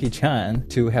after Jackie Chan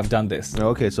to have done this.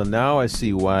 Okay, so now I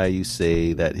see why you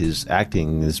say that his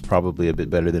acting is probably a bit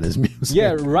better than his music.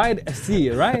 Yeah, right. See,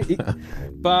 right?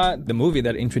 But the movie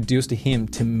that introduced him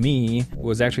to me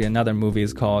was actually another movie.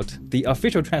 It's called, the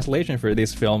official translation for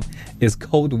this film is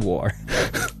Cold War.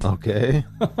 Okay.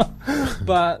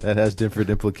 But that has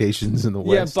different implications in the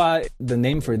West. Yeah, but the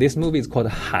name for this movie is called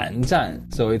Han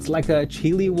Zhan. So it's like a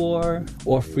chili war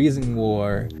or freezing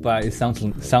war, but it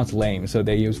sounds lame. So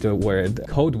they used the word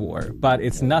Cold War, but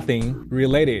it's nothing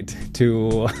related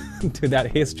to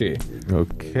that history.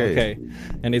 Okay.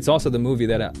 And it's also the movie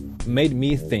that made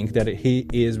me think that he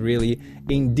is really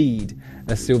indeed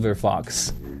a silver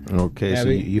fox. Okay, so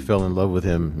you fell in love with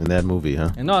him in that movie,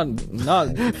 huh? And not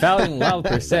fell in love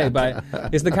per se, but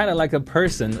it's the kind of like a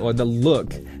person or the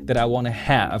look that I want to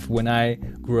have when I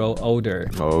grow older.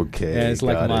 Okay, and it's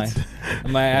like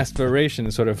my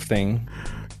aspiration sort of thing.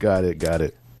 Got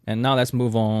it. And now let's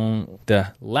move on.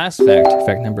 The last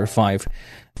fact number 5.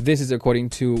 This is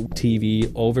according to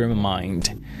TV Over My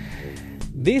Mind.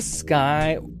 This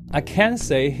guy, I can't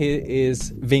say he is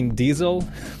Vin Diesel,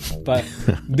 but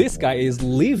this guy is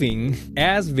living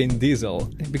as Vin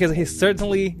Diesel because he's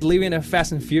certainly living a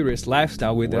Fast and Furious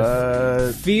lifestyle with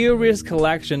a furious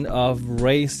collection of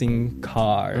racing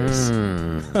cars.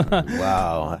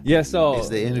 Wow. Yeah, so it's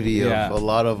the envy of a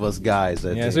lot of us guys.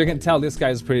 I think. So you can tell this guy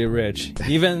is pretty rich.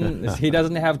 Even he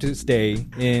doesn't have to stay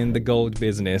in the gold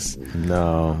business.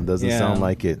 No, doesn't sound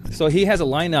like it. So he has a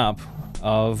lineup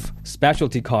of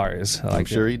specialty cars. I'm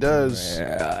sure he does.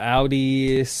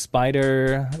 Audi,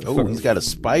 Spider. Oh, he's got a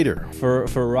Spider.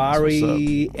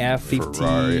 Ferrari, F50.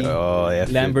 Ferrari, F50.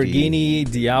 Lamborghini,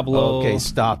 Diablo. Okay,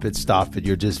 stop it.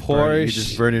 You're just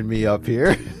Porsche. Burning me up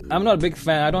here. I'm not a big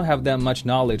fan. I don't have that much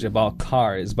knowledge about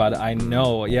cars, but I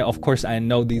know. Yeah, of course, I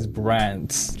know these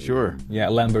brands. Sure. Yeah,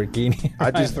 Lamborghini.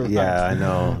 I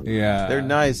know. Yeah, they're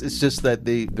nice. It's just that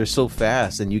they're so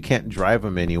fast, and you can't drive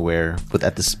them anywhere, but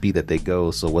at the speed that they go.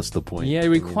 So what's the point? Yeah, it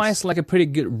requires like a pretty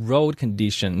good road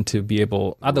condition to be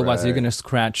able. Otherwise, you're gonna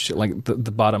scratch like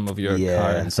the bottom of your car.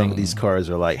 Yeah, and some of these cars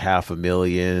are like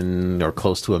 $500,000 or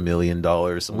close to $1 million.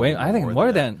 Wait, I think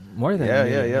more than.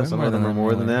 Yeah. Some of them are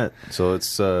more than that. So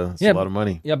it's a lot of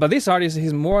money. Yeah, but this artist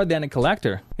is more than a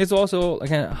collector. He's also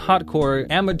like a hardcore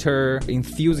amateur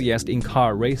enthusiast in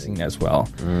car racing as well.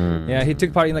 Yeah, he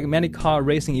took part in like many car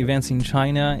racing events in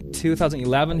China.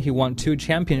 2011, he won 2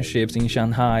 championships in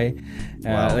Shanghai.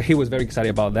 Wow. He was very excited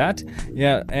about that.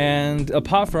 Yeah, and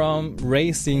apart from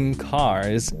racing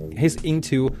cars, he's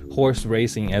into horse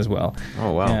racing as well.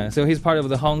 Oh, wow. Yeah, so he's part of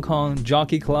the Hong Kong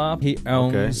Jockey Club. He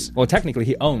owns, well, technically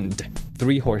he owned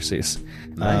 3 horses.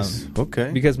 Nice.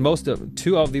 Okay. Because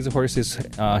two of these horses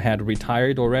had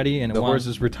retired already, and The one, horse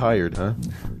is retired, huh?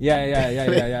 Yeah.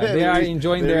 They are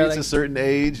enjoying they their reach a certain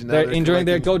age. And now they're enjoying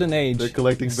their golden age. They're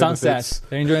collecting sunset. benefits.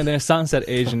 They're enjoying their sunset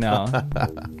age now.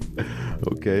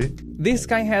 Okay. This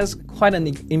guy has quite an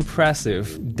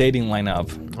impressive dating lineup.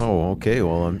 Oh, okay.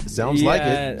 Well, sounds like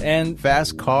it. And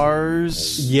Fast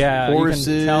cars. yeah, horses.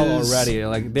 you can tell already.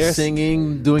 Like there's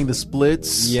singing, doing the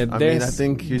splits. Yeah, I mean, I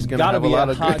think he's gonna gotta have a be lot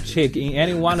a of hot chick in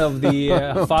any one of the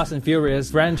Fast and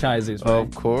Furious franchises, right?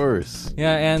 Of course.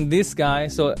 Yeah, and this guy,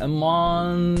 so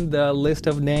among the list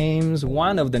of names,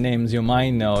 one of the names you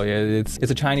might know, it's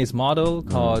a Chinese model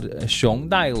called Xiong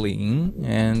Dailing,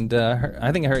 and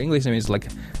I think her English name is like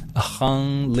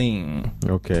Hang Ling.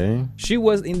 Okay. She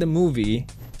was in the movie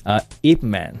Ip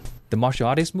Man, the martial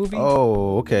artist movie.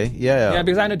 Oh, okay. Yeah. Yeah,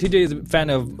 because I know TJ is a fan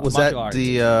of Was martial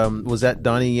that arts. was that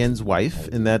Donnie Yen's wife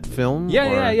in that film?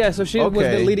 Yeah. So she was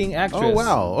the leading actress. Oh,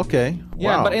 wow. Okay.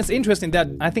 Yeah, Wow. but it's interesting that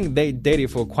I think they dated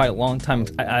for quite a long time.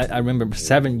 I remember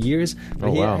 7 years.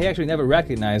 But wow. he actually never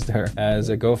recognized her as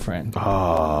a girlfriend.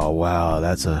 Oh, wow.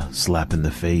 That's a slap in the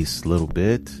face a little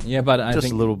bit. Yeah, but I Just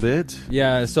think a little bit.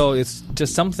 Yeah, so it's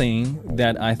just something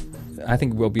that I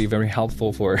think will be very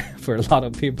helpful for a lot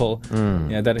of people.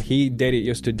 Yeah, that he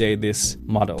used to date this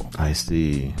model. I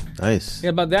see. Nice.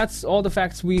 Yeah, but that's all the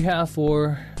facts we have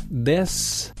for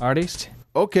this artist.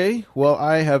 Okay, well,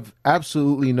 I have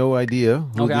absolutely no idea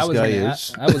who this guy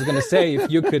is. I was gonna say if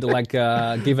you could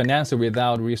give an answer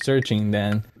without researching,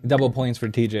 then double points for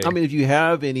TJ. I mean, if you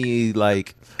have any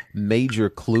major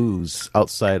clues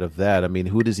outside of that, I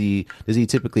mean, does he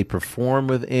typically perform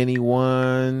with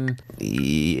anyone?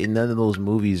 None of those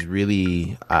movies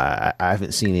really. I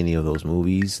haven't seen any of those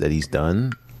movies that he's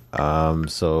done.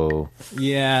 So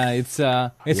yeah,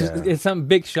 it's some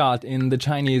big shot in the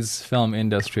Chinese film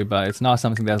industry, but it's not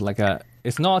something that's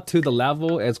it's not to the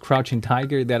level as Crouching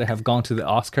Tiger that have gone to the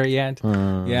Oscar yet.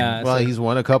 Yeah. Well, he's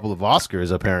won a couple of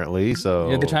Oscars apparently.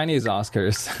 So yeah, the Chinese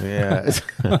Oscars. Yeah.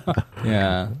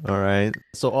 Yeah. All right.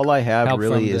 So all I have Help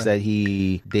really is that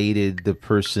he dated the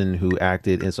person who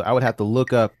acted, and so I would have to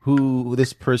look up who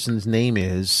this person's name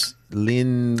is.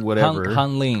 Lin whatever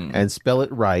Han Ling, and spell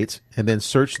it right, and then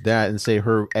search that and say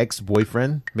her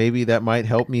ex-boyfriend. Maybe that might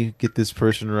help me get this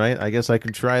person right. I guess I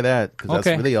can try that because that's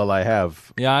really all I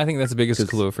have. Yeah, I think that's the biggest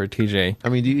clue for TJ. I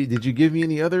mean, did you give me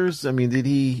any others? I mean, did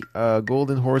he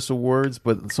Golden Horse Awards?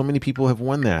 But so many people have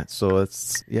won that, so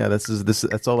that's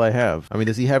all I have. I mean,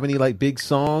 does he have any big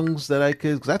songs that I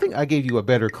could? Because I think I gave you a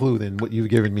better clue than what you've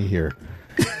given me here.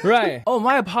 Right. Oh,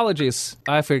 my apologies.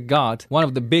 I forgot one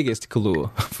of the biggest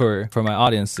clue for my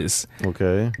audiences.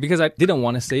 Okay. Because I didn't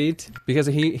want to say it, because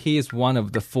he is one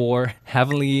of the 4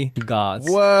 heavenly gods.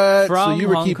 What? From so you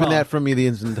were Hong keeping Kong. that from me the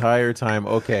entire time.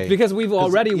 Okay. Because we've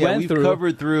already we've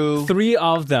covered through 3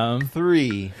 of them.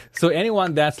 3. So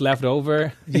anyone that's left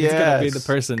over is going to be the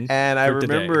person. And I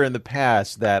remember today. in the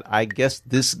past that I guessed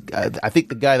I think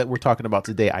the guy that we're talking about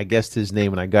today, I guessed his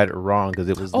name and I got it wrong because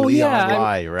it was Leon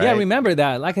Lai, right? Yeah, I remember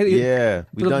that.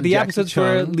 We've done the Jackie episodes Chung.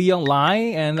 for Leon Lai,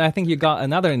 and I think you got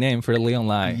another name for Leon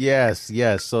Lai. Yes.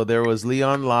 So there was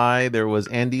Leon Lai, there was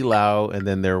Andy Lau, and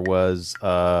then there was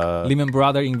Lehman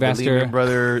Brothers investor. Lehman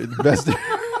Brothers investor.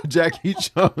 Jackie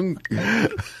Chung.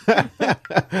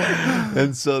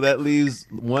 And so that leaves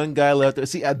one guy left.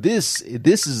 See, this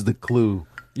is the clue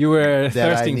you were that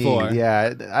thirsting I need. for.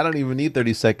 Yeah, I don't even need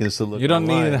 30 seconds to look. You don't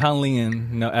online. need Han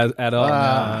Ling at all.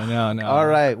 No. All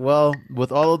right. Well,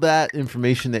 with all of that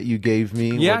information that you gave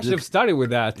me, You should have started with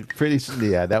that. Pretty soon,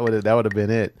 yeah, that would have been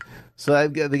it. So I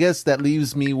guess that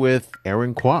leaves me with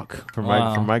Aaron Kwok for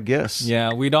my guess.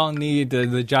 Yeah, we don't need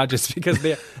the judges because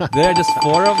there are just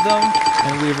 4 of them,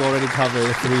 and we've already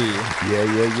covered 3.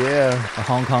 Yeah. A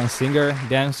Hong Kong singer,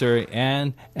 dancer,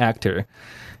 and actor.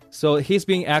 So he's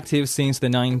been active since the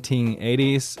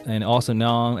 1980s and also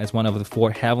known as one of the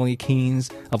 4 heavenly kings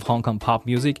of Hong Kong pop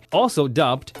music, also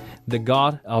dubbed the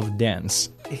God of Dance.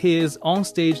 His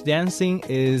onstage dancing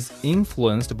is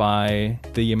influenced by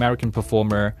the American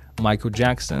performer Michael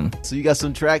Jackson. So you got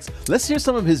some tracks. Let's hear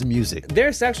some of his music.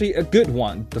 There's actually a good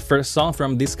one. The first song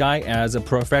from this guy as a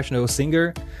professional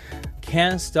singer,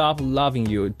 Can't Stop Loving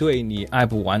You, 对你爱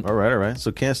不完. All right. So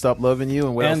Can't Stop Loving You,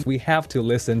 and what And else? we have to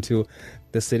listen to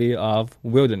the city of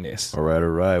wilderness. All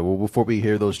right. Well, before we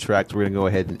hear those tracks, we're going to go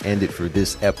ahead and end it for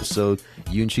this episode.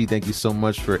 Yunchi, thank you so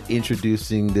much for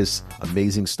introducing this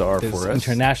amazing star for us.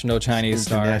 International Chinese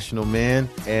star. International man.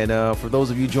 And for those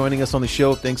of you joining us on the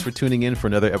show, thanks for tuning in for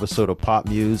another episode of Pop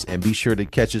Muse. And be sure to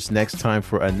catch us next time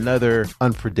for another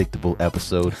unpredictable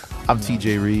episode. I'm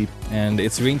TJ Reed. And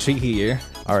it's Yunchi here.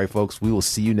 All right, folks, we will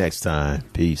see you next time.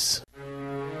 Peace.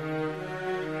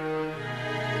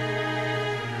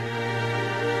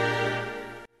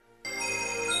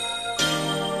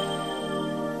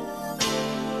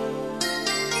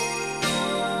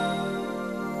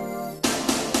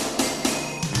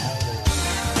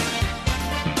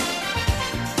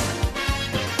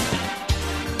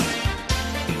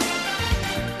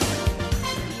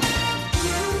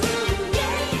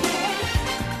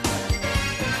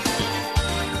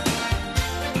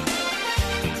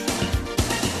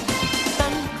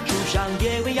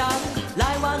夜未央，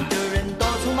来往的人都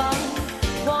匆忙，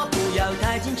我不要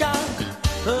太紧张，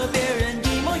和别人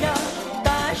一模样，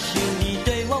但是你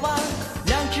对我望，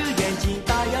两只眼睛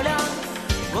大又亮，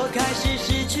我开始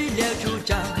失去了主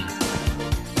张。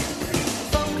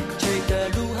风吹的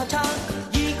路好长，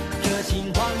一颗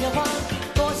心晃呀晃，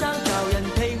多想找人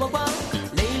陪我逛，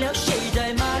累了睡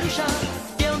在马路上，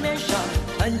表面上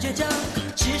很倔强，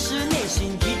其实内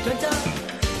心一团糟，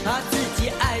他自己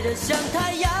爱得像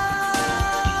太阳。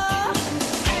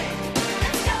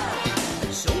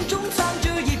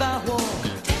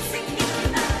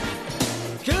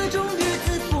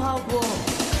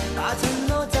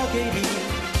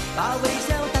把微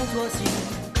笑当作信，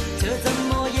这怎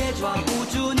么也抓不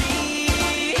住你。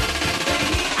对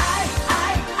你爱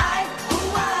不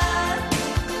完，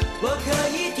我可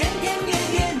以天天月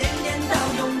月年年到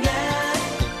永远。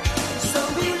So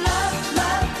we love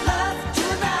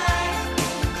tonight，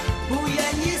 不愿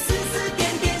意丝丝点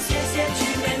点谢谢去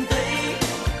面对。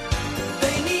对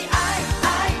你爱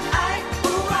不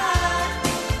完，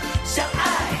相爱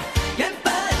原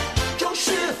本就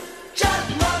是这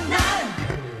么难。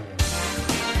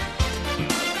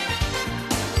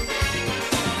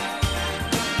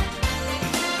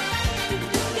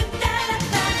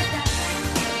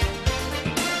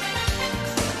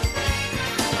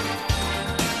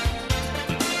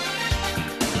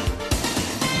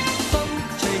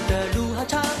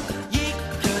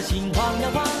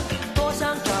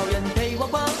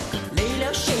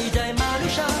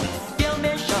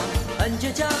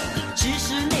其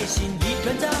实内心一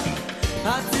团糟，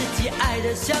他自己爱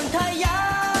得像太阳。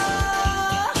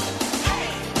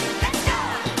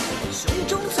胸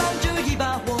中藏着一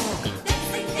把火，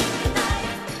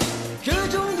这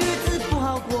种日子不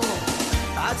好过，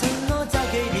把承诺交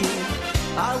给你，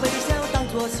把微笑当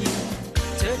作信，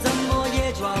这怎么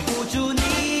也抓不住你。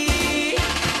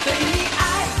对你爱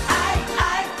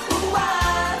不完，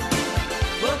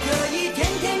我可以天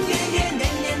天月月年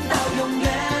年到永远。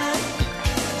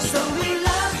So we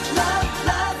love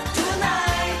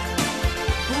tonight，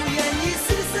 不愿意丝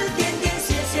丝点点谢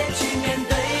谢去面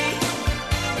对。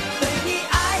对你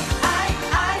爱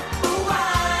不完，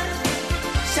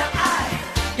相爱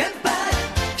原本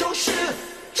就是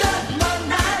这么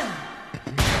难。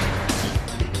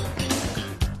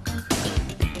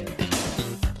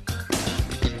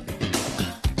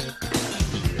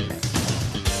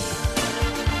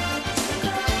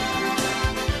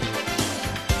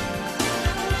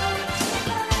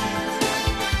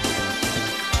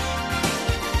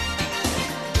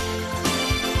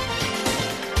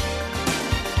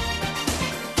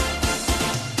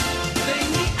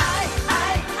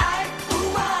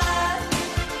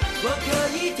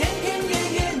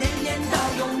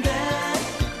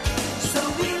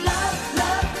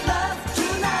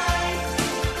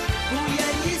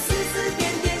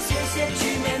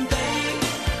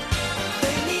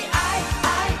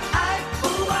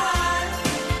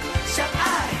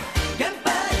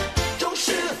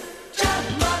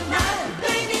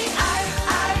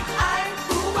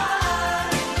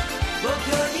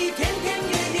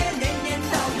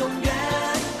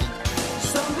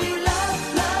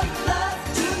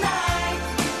Tonight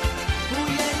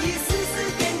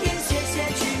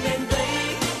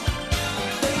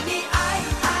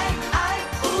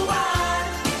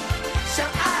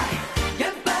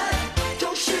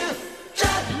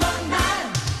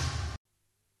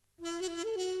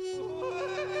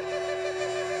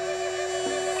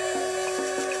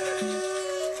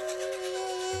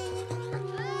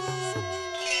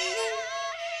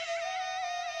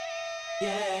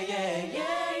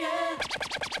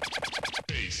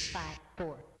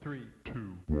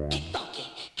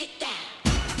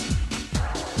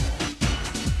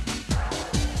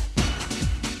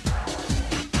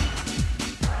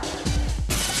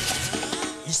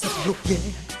 26夜，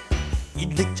熱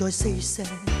力在四射，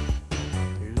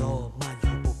羅曼如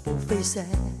瀑布飛瀉，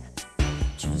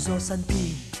穿梭身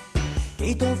邊，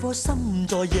幾多顆心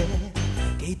在野，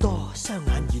幾多雙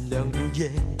眼燃亮了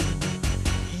夜，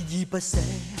依依不捨，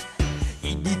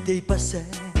熱熱地不捨，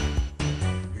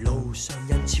路上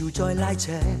人潮在拉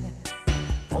扯，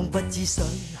彷不知想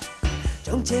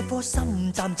將這顆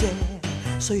心暫借，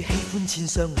雖喜歡千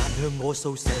雙眼向我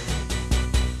訴說。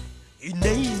願你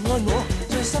愛我，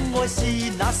最深愛是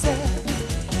那些。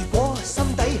如果心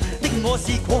底的我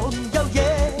是狂又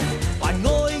野，還愛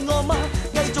我嗎？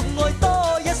繼續愛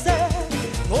多一些。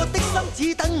我的心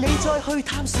只等你再去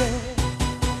探射。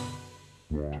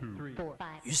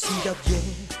越是入夜，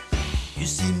越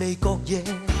是未覺夜，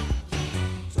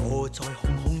坐在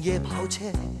紅紅夜跑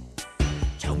車，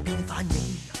窗邊反映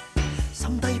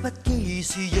心底不羈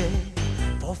是夜，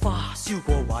火花燒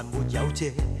過還沒有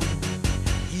謝。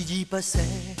依依不捨，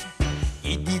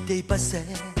熱熱地不捨，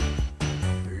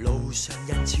路上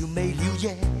人潮未了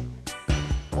夜，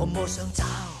多麼想找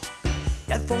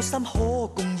一顆心可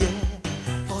共夜，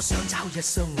多想找一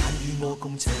雙眼與我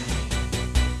共情。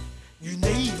如你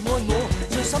愛我，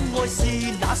最深愛是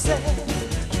那些。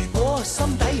如果心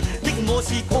底的我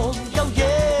是狂又野，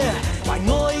還愛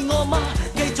我嗎？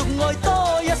繼續愛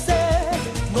多一些，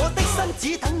我的心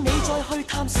只等你再去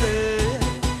探射。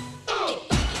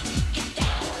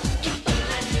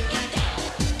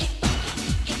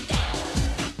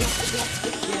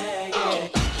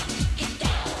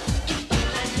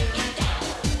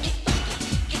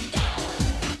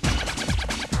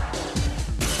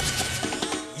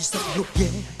26夜，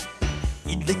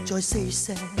熱力在四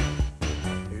射，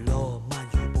羅曼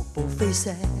如瀑布飛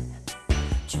瀉，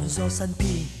穿梭身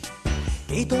邊，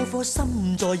幾多顆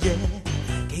心在野，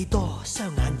幾多雙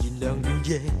眼燃亮了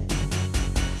夜，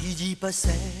依依不捨，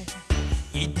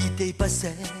熱熱地不捨，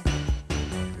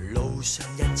路上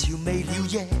人潮未了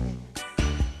夜，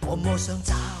多麼想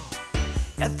找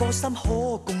一顆心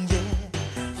可共夜，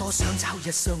多想找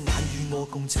一雙眼與我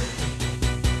共情。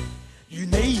如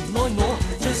你愛我，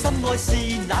最深愛是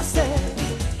那些。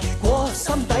如果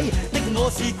心底的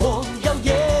我是狂又野，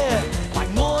還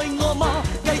愛我嗎？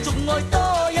繼續愛多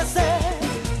一些，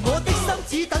我的心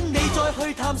只等你再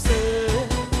去探射。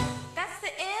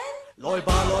來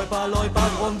吧來吧來吧，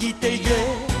狂熱地野，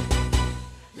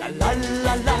啦啦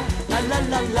啦啦啦啦啦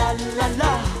啦啦啦，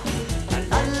啦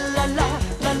啦啦啦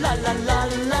啦啦啦啦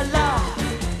啦啦。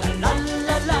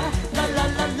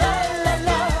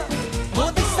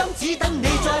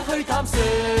去探射，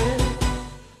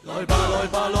來吧來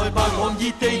吧來吧，狂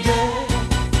熱地野。